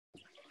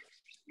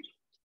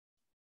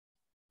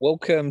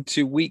Welcome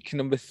to week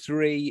number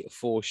 3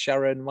 for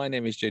Sharron. My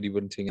name is Jody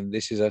Bunting, and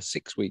this is our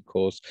 6-week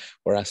course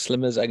where our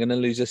slimmers are going to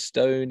lose a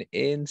stone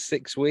in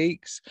 6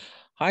 weeks.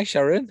 Hi,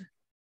 Sharron.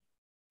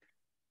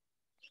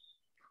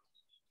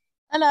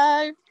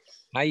 Hello.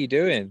 How you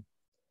doing?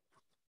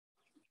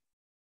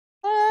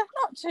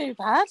 Not too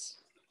bad.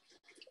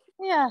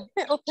 Yeah, a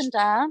bit up and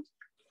down.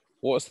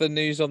 What's the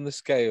news on the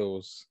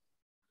scales?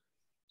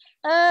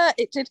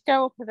 It did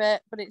go up a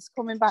bit, but it's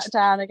coming back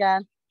down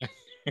again.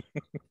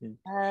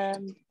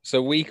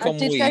 So week on I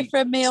did week. go for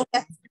a meal.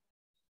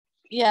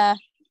 Yeah.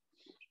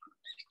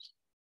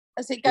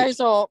 As it goes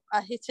up,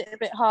 I hit it a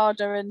bit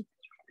harder and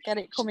get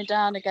it coming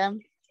down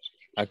again.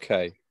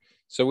 Okay.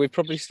 So we've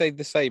probably stayed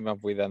the same,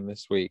 have we, then,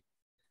 this week?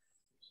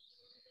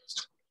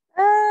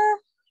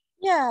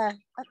 Yeah.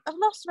 I've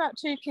lost about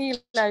 2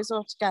 kilos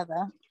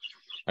altogether.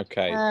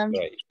 Okay,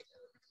 great.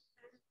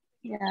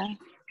 Yeah.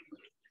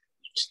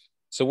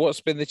 So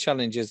what's been the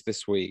challenges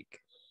this week?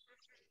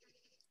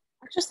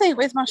 I just think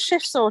with my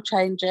shifts all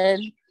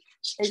changing,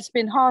 it's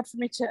been hard for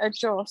me to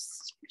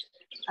adjust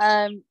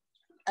and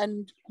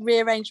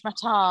rearrange my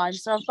time.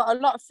 So I've got a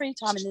lot of free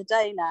time in the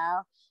day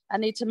now. I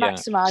need to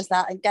maximise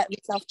that and get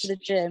myself to the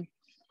gym.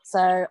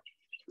 So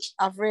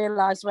I've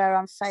realised where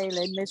I'm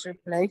failing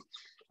miserably,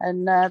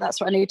 and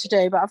that's what I need to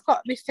do. But I've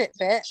got my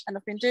Fitbit and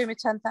I've been doing my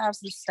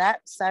 10,000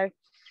 steps. So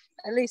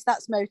at least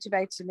that's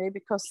motivating me,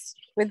 because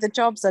with the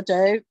jobs I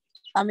do,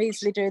 I'm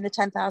easily doing the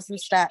 10,000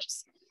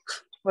 steps.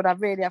 But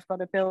I've got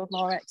to build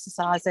more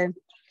exercise in.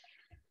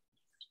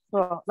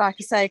 But like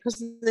I say,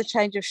 because of the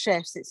change of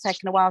shifts, it's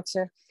taken a while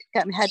to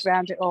get my head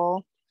around it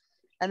all.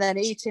 And then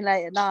eating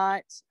late at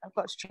night, I've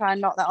got to try and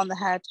knock that on the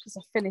head, because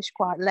I finish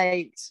quite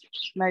late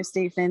most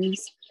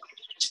evenings,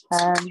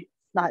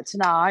 like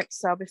tonight.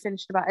 So I'll be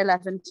finished about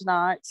 11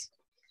 tonight.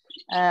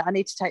 I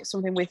need to take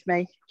something with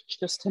me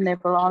just to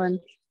nibble on, and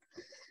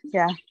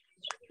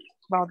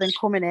rather than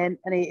coming in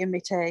and eating my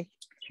tea.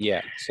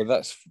 Yeah, so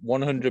that's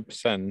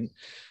 100%.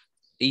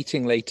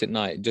 Eating late at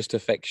night just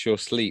affects your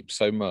sleep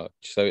so much.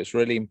 So it's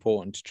really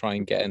important to try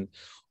and get in,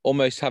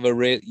 almost have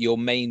your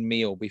main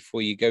meal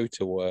before you go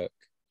to work.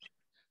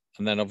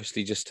 And then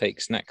obviously just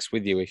take snacks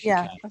with you if you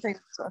can. Yeah, I think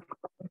so.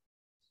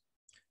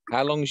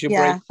 How long's your break?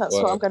 Yeah, that's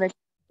what I'm going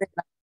to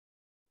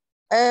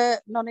do.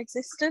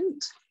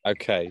 Non-existent.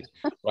 Okay,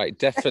 right.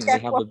 Definitely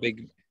have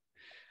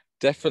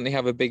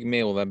a big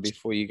meal then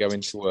before you go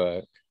into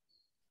work.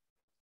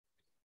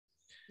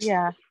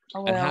 Yeah, I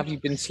will. And have you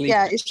been sleeping?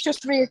 Yeah, it's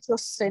just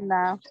readjusting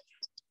now.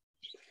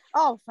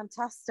 Oh,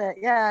 fantastic.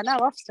 Yeah, no,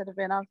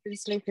 I've been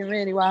sleeping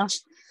really well.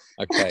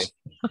 Okay.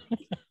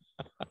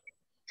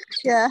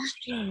 Yeah.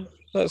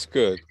 That's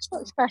good.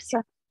 Much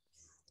better.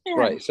 Yeah.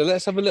 Right, so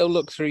let's have a little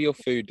look through your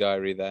food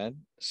diary then.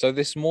 So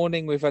this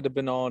morning we've had a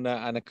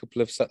banana and a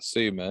couple of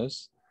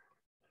satsumas.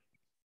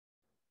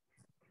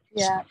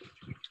 Yeah.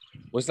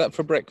 Was that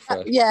for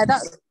breakfast? Yeah,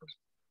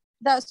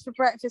 that's for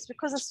breakfast,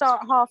 because I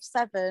start at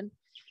 7:30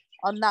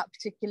 on that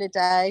particular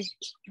day.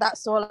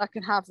 That's all I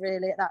can have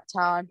really at that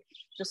time.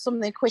 Just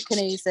something quick and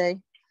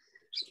easy.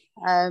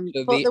 But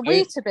the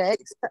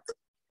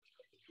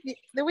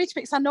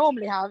Weetabix I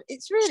normally have,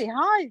 it's really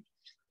high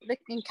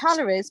in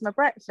calories. My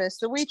breakfast,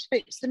 the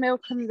Weetabix, the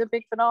milk and the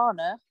big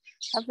banana,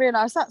 I've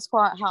realised that's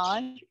quite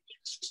high.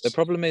 The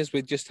problem is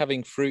with just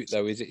having fruit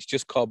though, is it's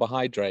just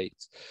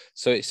carbohydrates.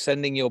 So it's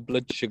sending your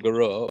blood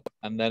sugar up,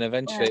 and then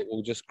eventually it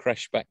will just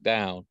crash back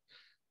down.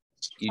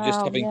 You're just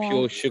having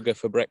pure sugar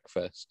for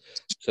breakfast.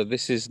 So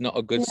this is not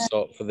a good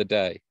start for the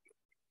day.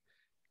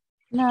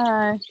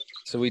 No.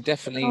 So we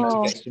definitely need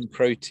to get some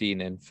protein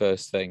in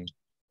first thing.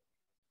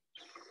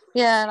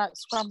 Yeah, like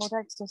scrambled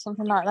eggs or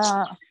something like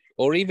that.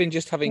 Or even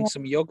just having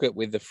some yogurt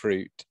with the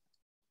fruit.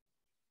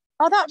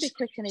 Oh, that'd be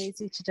quick and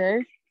easy to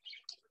do.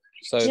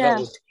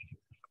 So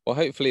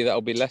hopefully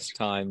that'll be less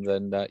time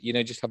than,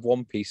 just have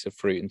one piece of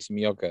fruit and some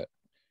yogurt.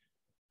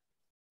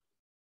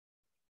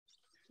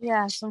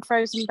 Yeah, some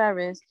frozen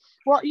berries.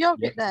 What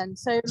yogurt then?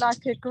 So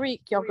like a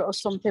Greek yogurt or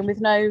something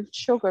with no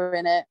sugar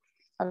in it?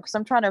 Because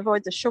I'm trying to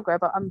avoid the sugar,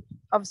 but I'm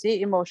obviously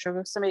eating more sugar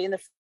because I'm eating the...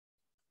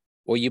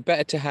 Well, you're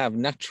better to have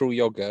natural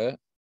yogurt,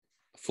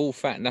 full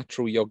fat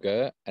natural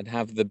yogurt, and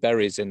have the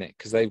berries in it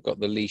because they've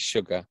got the least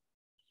sugar.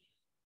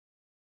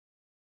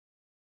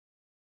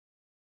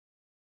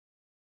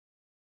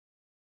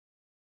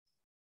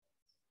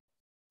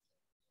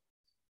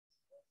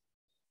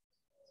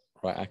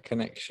 Right, our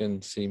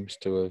connection seems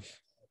to have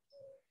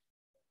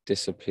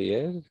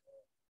disappeared.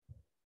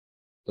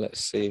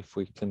 Let's see if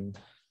we can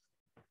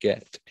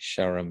get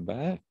Sharron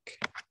back.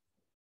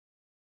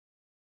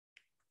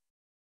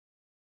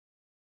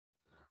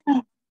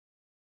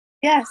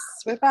 Yes,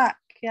 we're back.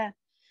 Yeah.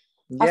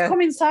 I've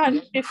come inside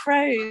and it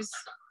froze.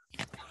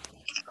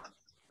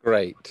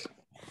 Great.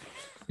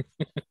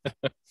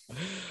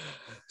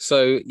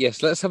 So,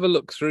 yes, let's have a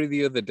look through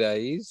the other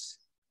days.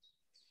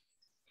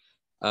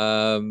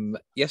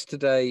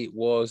 Yesterday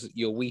was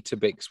your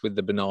Weetabix with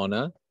the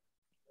banana.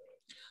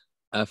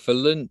 For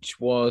lunch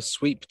was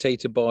sweet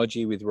potato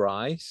bhaji with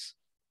rice.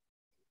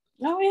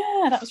 Oh,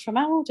 yeah, that was from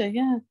Aldi,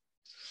 yeah.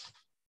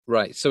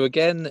 Right. So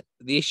again,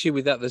 the issue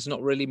with that, there's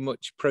not really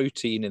much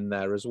protein in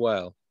there as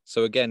well.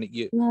 So again,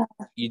 Yeah.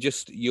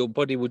 your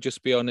body will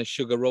just be on a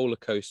sugar roller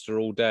coaster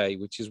all day,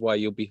 which is why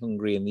you'll be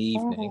hungry in the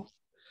evening.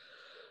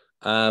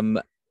 Oh, Um,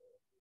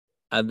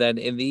 and then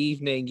in the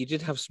evening, you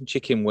did have some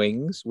chicken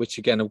wings, which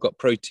again have got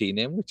protein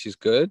in, which is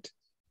good.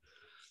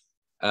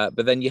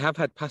 But then you have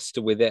had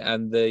pasta with it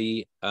and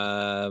the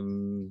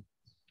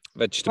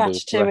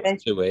vegetables, ratatouille.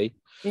 ratatouille.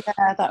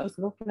 Yeah, that was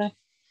lovely.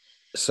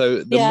 So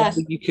the more Yeah.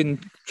 you can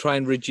try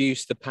and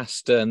reduce the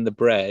pasta and the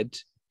bread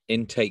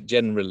intake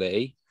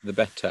generally, the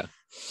better.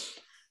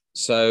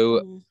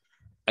 So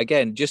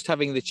again, just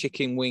having the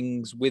chicken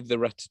wings with the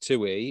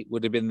ratatouille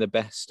would have been the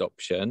best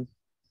option.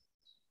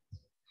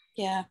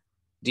 Yeah.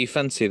 Do you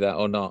fancy that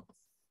or not?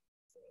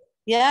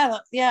 Yeah,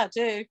 I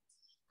do.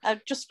 I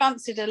just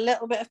fancied a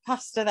little bit of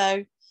pasta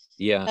though.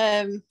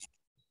 Yeah.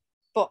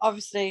 But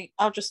obviously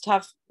I'll just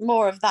have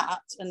more of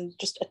that and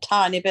just a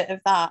tiny bit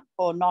of that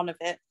or none of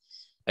it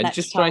And next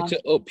just try time.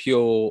 to up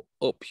your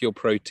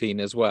protein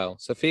as well.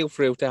 So feel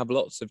free to have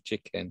lots of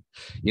chicken.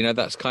 You know,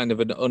 that's kind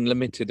of an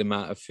unlimited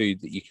amount of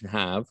food that you can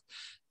have.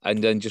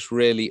 And then just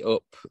really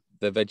up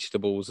the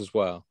vegetables as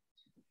well.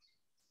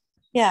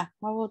 Yeah,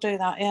 I will do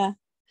that. Yeah.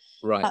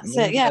 Right. That's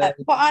it. Yeah.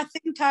 What I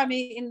think I'm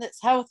eating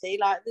that's healthy,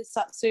 like the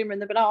satsuma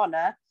and the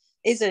banana,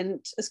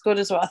 isn't as good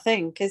as what I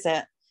think, is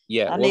it?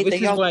 Yeah, I well, need the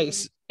this is why yogurt.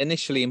 it's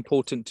initially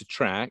important to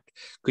track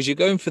because you're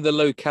going for the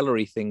low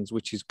calorie things,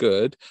 which is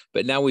good.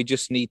 But now we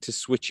just need to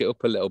switch it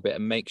up a little bit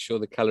and make sure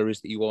the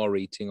calories that you are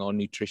eating are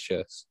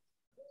nutritious.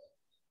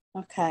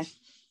 Okay.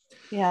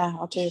 Yeah,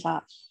 I'll do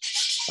that.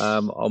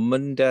 On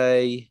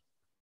Monday,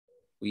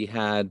 we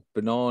had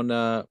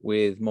banana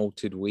with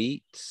malted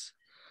wheat.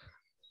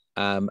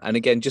 And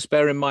again, just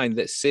bear in mind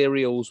that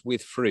cereals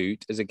with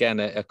fruit is again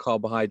a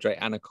carbohydrate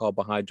and a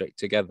carbohydrate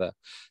together.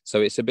 So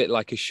it's a bit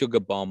like a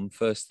sugar bomb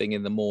first thing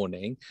in the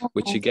morning,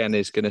 which Okay. again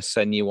is going to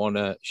send you on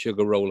a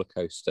sugar roller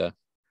coaster.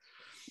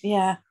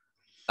 Yeah.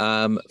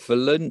 For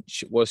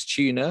lunch was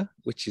tuna,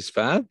 which is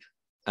fab.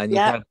 And you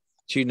Yeah. had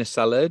tuna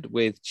salad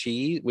with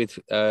cheese, with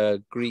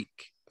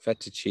Greek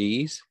feta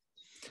cheese.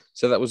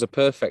 So that was a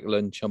perfect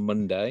lunch on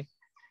Monday.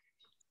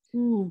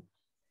 I'm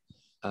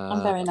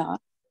very nice.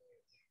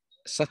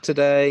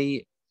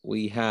 Saturday,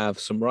 we have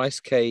some rice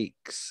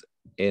cakes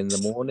in the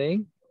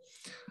morning.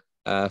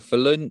 For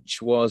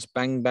lunch was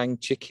bang bang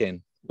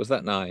chicken. Was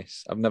that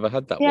nice? I've never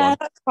had that Yeah, one.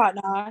 that's quite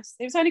nice.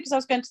 It was only because I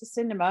was going to the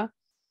cinema.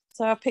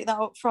 So I picked that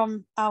up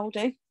from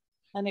Aldi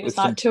and it With was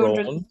some like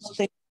 200.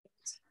 prawns.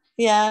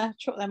 Yeah,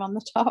 chuck them on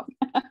the top.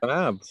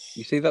 Fab.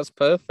 You see, that's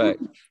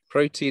perfect.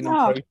 Protein and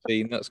Oh,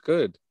 protein. That's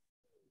good.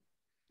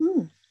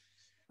 mm,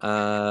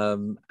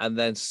 And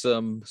then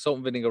some salt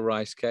and vinegar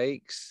rice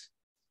cakes,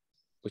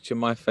 which are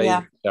my yeah.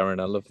 favorite,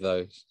 Sharron. I love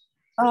those.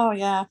 Oh,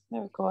 yeah,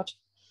 very good.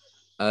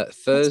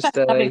 Expect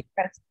having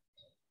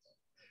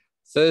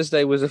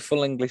Thursday was a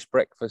full English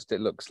breakfast,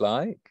 it looks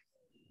like.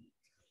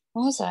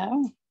 what was it?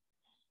 Oh,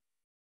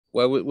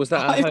 Well, was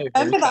that I at home or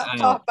remember was that that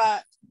far out?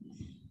 back.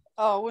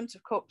 Oh, I wouldn't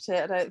have cooked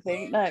it, I don't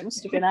think. No, it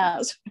must have been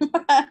out.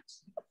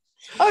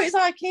 Oh, it's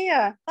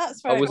IKEA.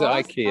 That's Or where it was it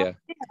was. IKEA?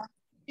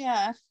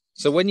 Yeah.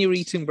 So when you're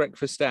eating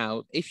breakfast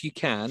out, if you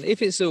can,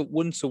 if it's a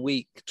once a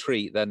week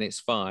treat, then it's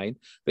fine.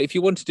 But if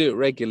you want to do it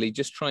regularly,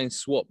 just try and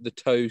swap the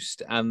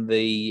toast and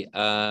the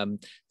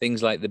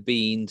things like the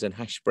beans and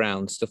hash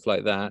browns, stuff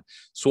like that.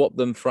 Swap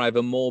them for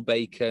either more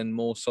bacon,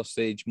 more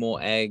sausage, more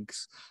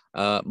eggs,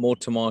 more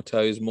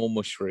tomatoes, more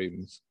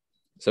mushrooms.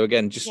 So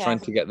again, just Yeah. trying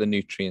to get the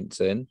nutrients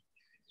in.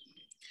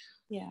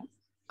 Yeah.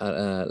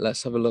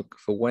 Let's have a look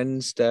for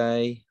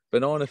Wednesday.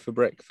 Banana for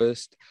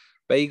breakfast,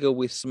 bagel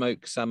with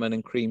smoked salmon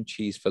and cream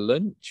cheese for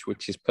lunch,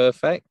 which is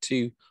perfect.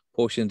 2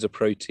 portions of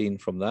protein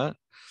from that.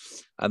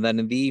 And then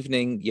in the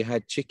evening, you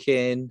had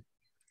chicken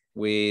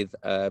with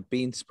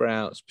bean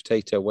sprouts,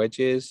 potato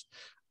wedges.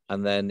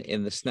 And then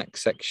in the snack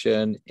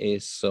section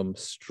is some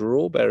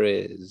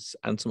strawberries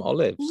and some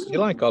olives. You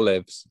like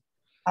olives?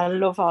 I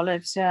love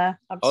olives. Yeah.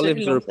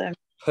 Absolutely Olives are a love them.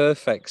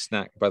 perfect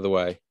snack, by the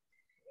way.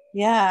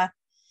 Yeah.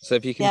 So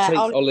if you can Yeah. take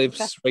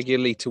olives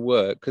regularly to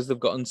work, because they've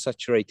got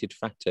unsaturated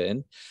fat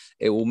in,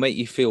 it will make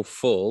you feel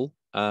full,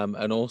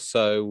 and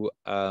also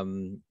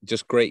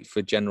just great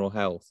for general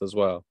health as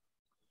well.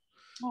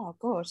 Oh,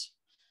 good.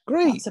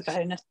 Great. That's a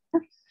bonus.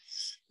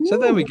 So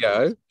there we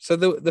go. So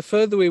the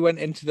further we went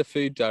into the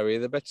food diary,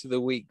 the better the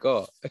week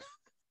got.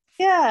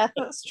 Yeah,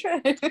 that's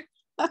true.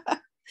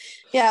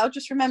 Yeah, I'll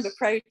just remember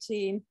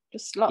protein,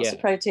 just lots Yeah.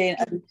 of protein,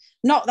 and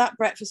not that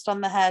breakfast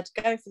on the head.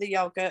 Go for the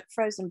yogurt,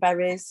 frozen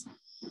berries.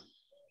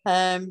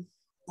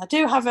 I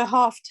do have a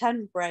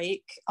 10:30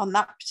 break on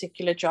that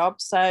particular job,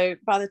 so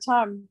by the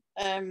time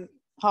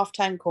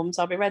 10:30 comes,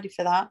 I'll be ready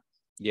for that.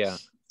 Yeah.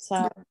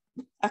 So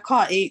I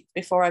can't eat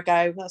before I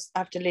go. I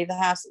have to leave the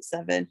house at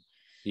 7.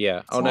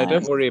 Yeah. Oh no,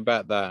 don't worry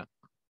about that.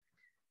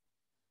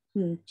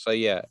 Hmm. So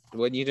yeah,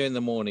 when you're doing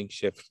the morning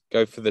shift,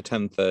 go for the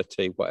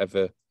 10:30,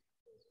 whatever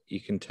you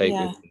can take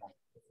with you.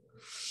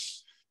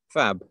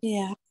 Fab.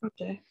 Yeah, I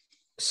do.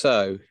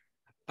 So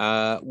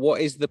what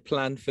is the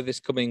plan for this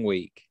coming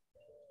week?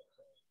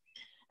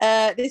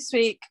 This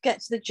week,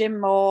 get to the gym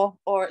more,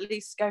 or at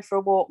least go for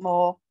a walk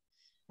more.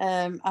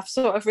 I've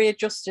sort of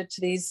readjusted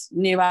to these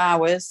new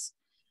hours,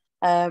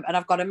 and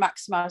I've got to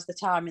maximise the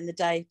time in the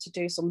day to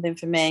do something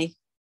for me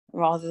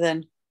rather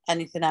than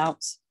anything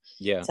else.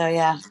 Yeah. So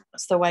yeah,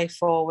 that's the way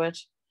forward,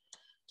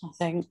 I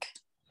think.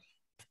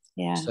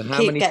 Yeah. So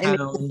how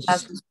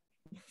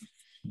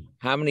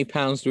many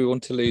pounds do we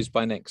want to lose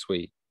by next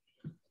week?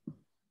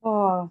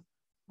 Oh,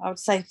 I would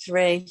say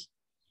 3.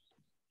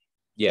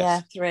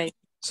 Yes. Yeah, 3.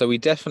 So we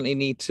definitely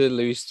need to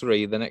lose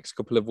 3 the next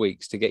couple of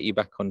weeks to get you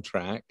back on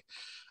track.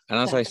 And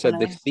as I said,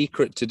 the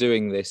secret to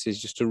doing this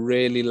is just to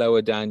really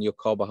lower down your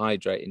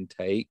carbohydrate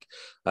intake,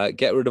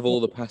 get rid of all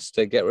the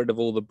pasta, get rid of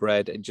all the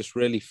bread, and just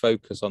really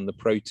focus on the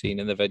protein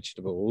and the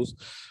vegetables.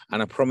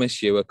 And I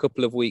promise you, a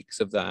couple of weeks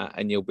of that,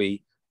 and you'll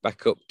be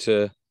back up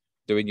to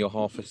doing your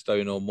half a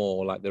stone or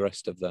more like the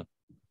rest of them.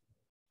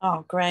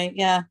 Oh, great.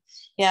 Yeah.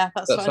 Yeah,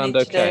 that's Does that what sound I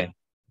need okay? to do.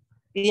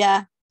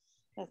 Yeah,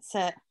 that's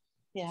it.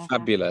 Yeah.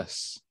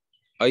 Fabulous.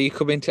 Are you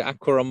coming to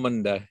Aqua on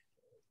Monday?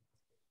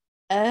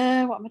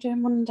 What am I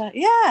doing Monday?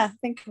 Yeah, I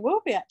think I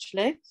will be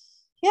actually.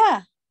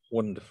 Yeah.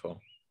 Wonderful.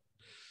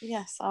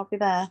 Yes, I'll be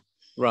there.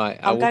 Right.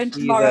 I'm going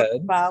tomorrow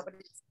as well, but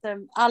it's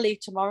Ali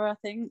tomorrow, I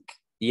think.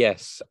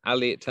 Yes,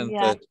 Ali at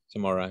 10:30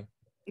 tomorrow.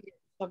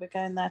 I'll be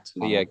going there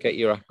tomorrow. So yeah, get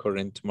your Aqua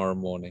in tomorrow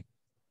morning.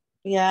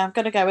 Yeah, I'm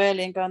going to go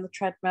early and go on the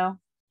treadmill.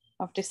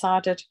 I've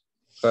decided.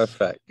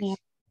 Perfect. Yeah.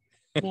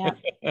 Yeah.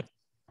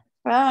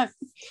 Right.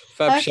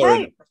 Fab, okay.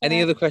 Sharron.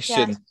 Any other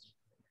questions? Yeah.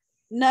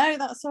 No,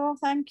 that's all.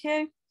 Thank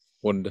you.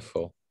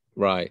 Wonderful.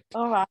 Right.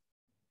 All right.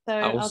 So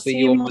I'll see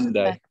you on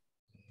Monday.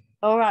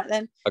 All right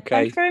then. Okay.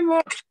 Thanks very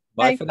much.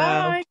 Bye for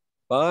now.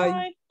 Bye.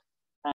 Bye.